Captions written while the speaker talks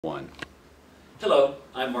One. Hello,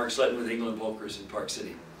 I'm Mark Sletten with Engel Voelkers in Park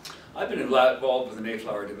City. I've been involved with the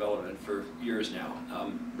Mayflower development for years now,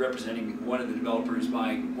 representing one of the developers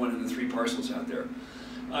buying one of the 3 parcels out there.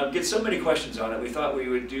 Get so many questions on it, we thought we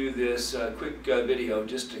would do this quick video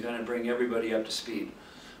just to kind of bring everybody up to speed.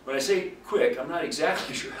 When I say quick, I'm not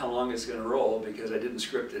exactly sure how long it's going to roll because I didn't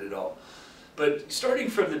script it at all. But starting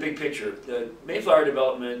from the big picture, the Mayflower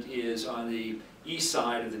development is on the east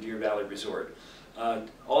side of the Deer Valley Resort.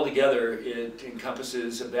 Altogether, it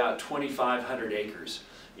encompasses about 2,500 acres.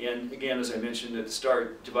 And again, as I mentioned at the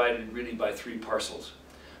start, divided really by 3 parcels.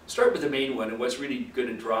 Start with the main one and what's really going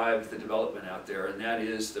to drive the development out there, and that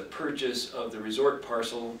is the purchase of the resort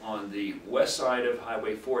parcel on the west side of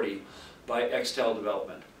Highway 40 by Extel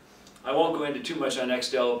Development. I won't go into too much on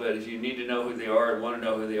Extel, but if you need to know who they are and want to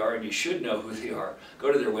know who they are, and you should know who they are,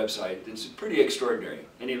 go to their website. It's pretty extraordinary.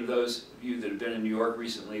 Any of those of you that have been in New York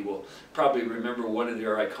recently will probably remember one of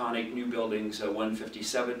their iconic new buildings,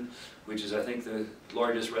 157, which is, I think, the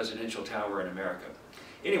largest residential tower in America.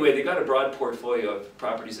 Anyway, they've got a broad portfolio of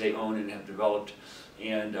properties they own and have developed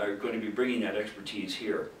and are going to be bringing that expertise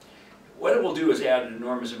here. What it will do is add an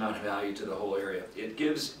enormous amount of value to the whole area. It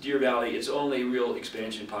gives Deer Valley its only real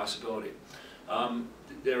expansion possibility.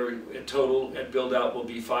 There, in total, at build-out will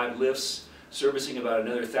be 5 lifts, servicing about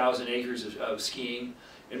another 1,000 acres of skiing.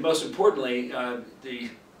 And most importantly,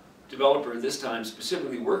 the developer this time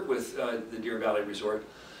specifically worked with the Deer Valley Resort.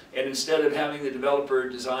 And instead of having the developer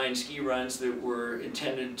design ski runs that were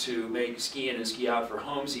intended to make ski in and ski out for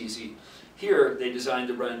homes easy, here they designed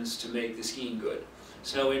the runs to make the skiing good.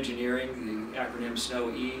 Snow Engineering, the acronym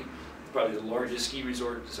SNOW-E, probably the largest ski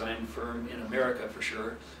resort design firm in America for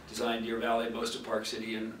sure, designed Deer Valley, most of Park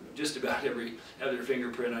City, and just about have their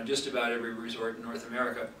fingerprint on just about every resort in North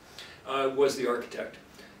America, was the architect.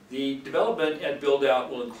 The development at build-out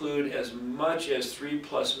will include as much as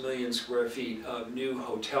 3+ million square feet of new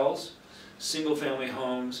hotels, single-family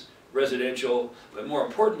homes, residential, but more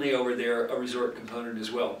importantly over there, a resort component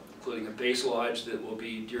as well, including a base lodge that will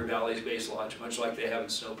be Deer Valley's base lodge, much like they have in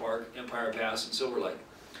Snow Park, Empire Pass, and Silver Lake.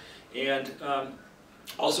 And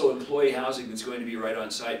also employee housing that's going to be right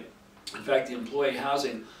on site. In fact, the employee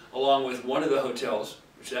housing, along with one of the hotels,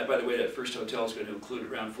 which that, by the way, that first hotel is going to include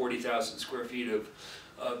around 40,000 square feet of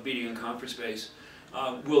meeting and conference space,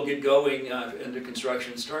 will get going into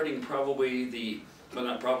construction starting probably well,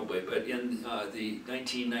 not probably, but in the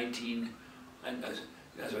 2019, I'm a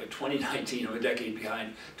decade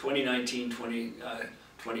behind,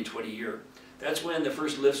 2019-2020 year. That's when the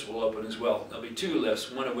first lifts will open as well. There'll be 2 lifts,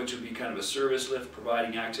 one of which will be kind of a service lift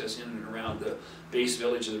providing access in and around the base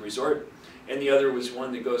village of the resort, and the other was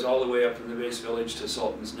one that goes all the way up from the base village to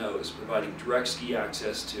Sultan's Nose, providing direct ski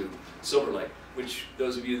access to Silver Lake, which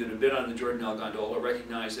those of you that have been on the Jordanelle gondola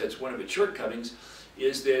recognize that's one of its shortcomings,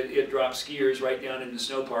 is that it drops skiers right down into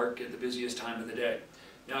Snow Park at the busiest time of the day.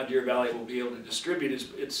 Now Deer Valley will be able to distribute its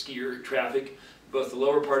skier traffic, both the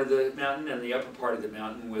lower part of the mountain and the upper part of the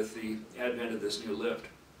mountain, with the advent of this new lift.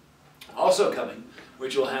 Also coming,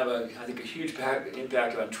 which will have, I think, a huge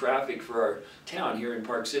impact on traffic for our town here in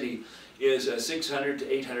Park City, is a 600 to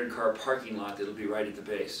 800 car parking lot that will be right at the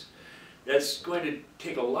base. That's going to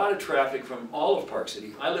take a lot of traffic from all of Park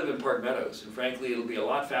City. I live in Park Meadows, and frankly, it'll be a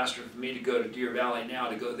lot faster for me to go to Deer Valley now,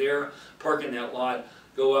 to go there, park in that lot,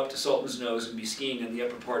 go up to Sultan's Nose and be skiing in the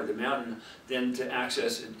upper part of the mountain than to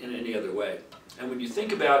access it in any other way. And when you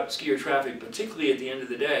think about skier traffic, particularly at the end of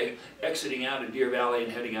the day, exiting out of Deer Valley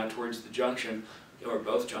and heading out towards the junction, or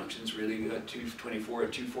both junctions really, 224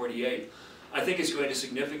 and 248, I think it's going to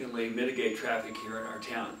significantly mitigate traffic here in our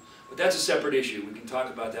town. But that's a separate issue. We can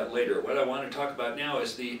talk about that later. What I want to talk about now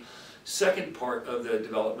is the second part of the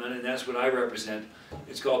development, and that's what I represent.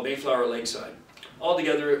 It's called Mayflower Lakeside.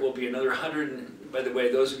 Altogether, it will be another 100, and by the way,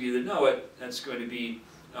 those of you that know it, that's going to be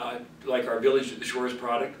like our Village at the Shores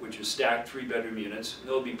product, which is stacked 3-bedroom units.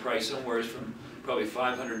 They'll be priced somewhere from probably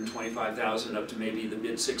 $525,000 up to maybe the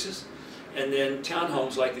mid-6s. And then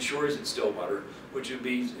townhomes like the Shores at Stillwater, which would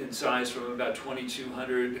be in size from about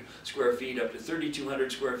 2,200 square feet up to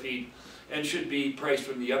 3,200 square feet, and should be priced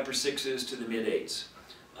from the upper 6s to the mid-8s.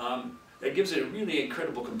 That gives it a really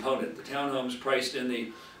incredible component. The townhomes priced in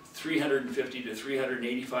the $350 to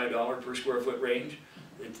 $385 per square foot range.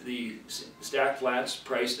 The stacked flats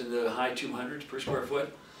priced in the high 200s per square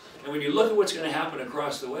foot. And when you look at what's going to happen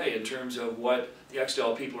across the way in terms of what the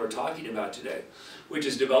Extel people are talking about today, which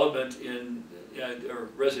is development in or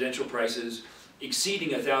residential prices exceeding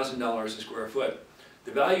 $1,000 a square foot,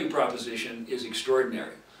 the value proposition is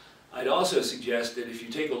extraordinary. I'd also suggest that if you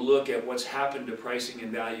take a look at what's happened to pricing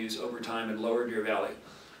and values over time in Lower Deer Valley,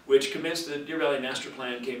 which commenced, the Deer Valley Master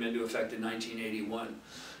Plan came into effect in 1981.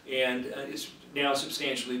 and it's now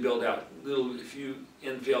substantially built out. A few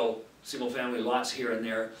infill single-family lots here and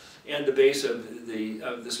there, and the base of the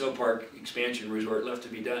snow park expansion resort left to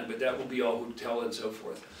be done, but that will be all hotel and so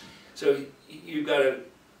forth. So you've got a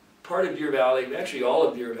part of Deer Valley, actually all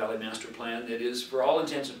of Deer Valley master plan, that is for all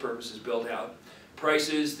intents and purposes built out.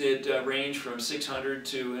 Prices that range from $600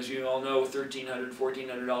 to, as you all know, $1,300,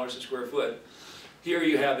 $1,400 a square foot. Here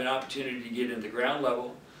you have an opportunity to get into the ground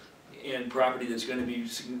level and property that's going to be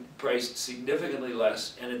priced significantly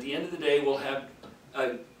less, and at the end of the day we'll have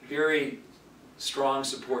a very strong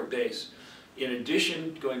support base. In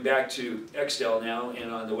addition, going back to Extell now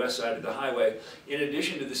and on the west side of the highway, in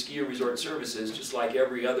addition to the ski resort services, just like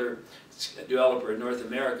every other developer in North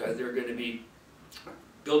America, they're going to be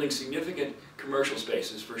building significant commercial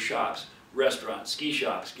spaces for shops, restaurants, ski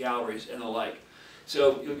shops, galleries, and the like.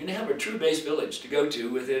 So you're going to have a true base village to go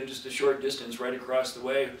to within just a short distance right across the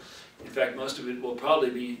way. In fact, most of it will probably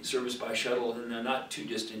be serviced by shuttle in the not too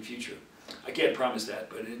distant future. I can't promise that,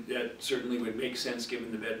 but that certainly would make sense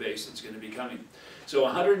given the bed base that's going to be coming. So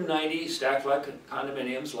 190 stacked flat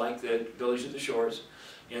condominiums like the Village of the Shores,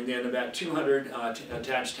 and then about 200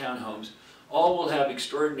 attached townhomes. All will have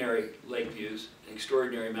extraordinary lake views,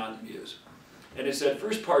 extraordinary mountain views. And it's that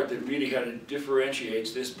first part that really kind of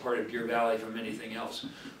differentiates this part of Deer Valley from anything else.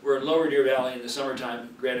 We're in Lower Deer Valley in the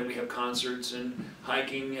summertime. Granted, we have concerts and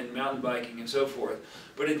hiking and mountain biking and so forth.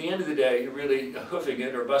 But at the end of the day, you're really hoofing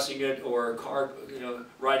it or busing it or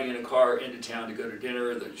riding in a car into town to go to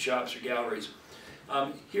dinner or the shops or galleries.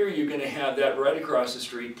 Here you're going to have that right across the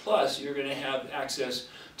street. Plus, you're going to have access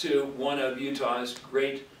to one of Utah's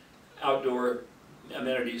great outdoor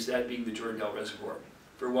amenities, that being the Jordanelle Reservoir,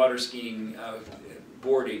 for water skiing,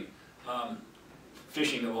 boarding,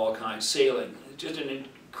 fishing of all kinds, sailing. Just an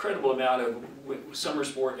incredible amount of summer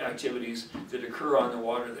sport activities that occur on the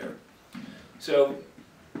water there. So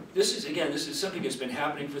this is something that's been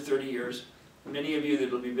happening for 30 years. Many of you that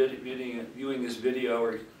will be viewing this video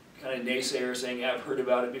are kind of naysayers saying, yeah, I've heard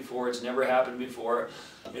about it before, it's never happened before,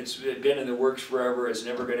 it's been in the works forever, it's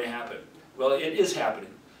never going to happen. Well, it is happening.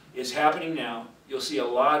 It's happening now. You'll see a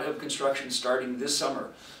lot of construction starting this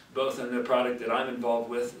summer, both in the product that I'm involved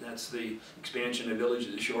with, that's the expansion of Village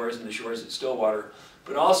of the Shores and the Shores at Stillwater,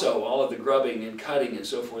 but also all of the grubbing and cutting and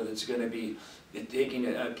so forth that's going to be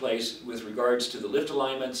taking place with regards to the lift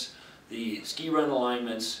alignments, the ski run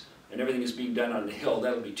alignments, and everything that's being done on the hill.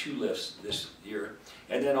 That'll be 2 lifts this year.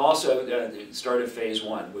 And then also the start of phase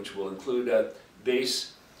 1, which will include a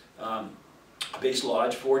base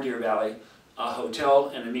lodge for Deer Valley, a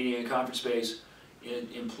hotel and a meeting and conference space,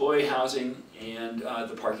 employee housing, and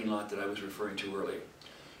the parking lot that I was referring to earlier.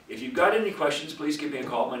 If you've got any questions, please give me a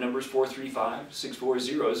call. My number is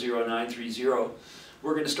 435-640-0930.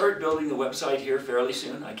 We're going to start building the website here fairly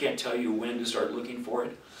soon. I can't tell you when to start looking for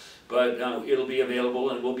it, but it'll be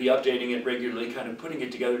available, and we'll be updating it regularly, kind of putting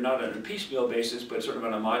it together not on a piecemeal basis, but sort of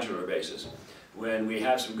on a modular basis. When we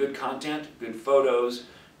have some good content, good photos,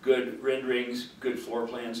 good renderings, good floor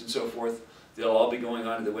plans, and so forth, they'll all be going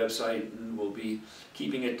onto the website, and we'll be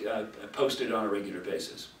keeping it posted on a regular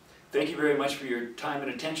basis. Thank you very much for your time and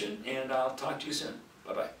attention, and I'll talk to you soon.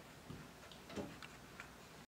 Bye-bye.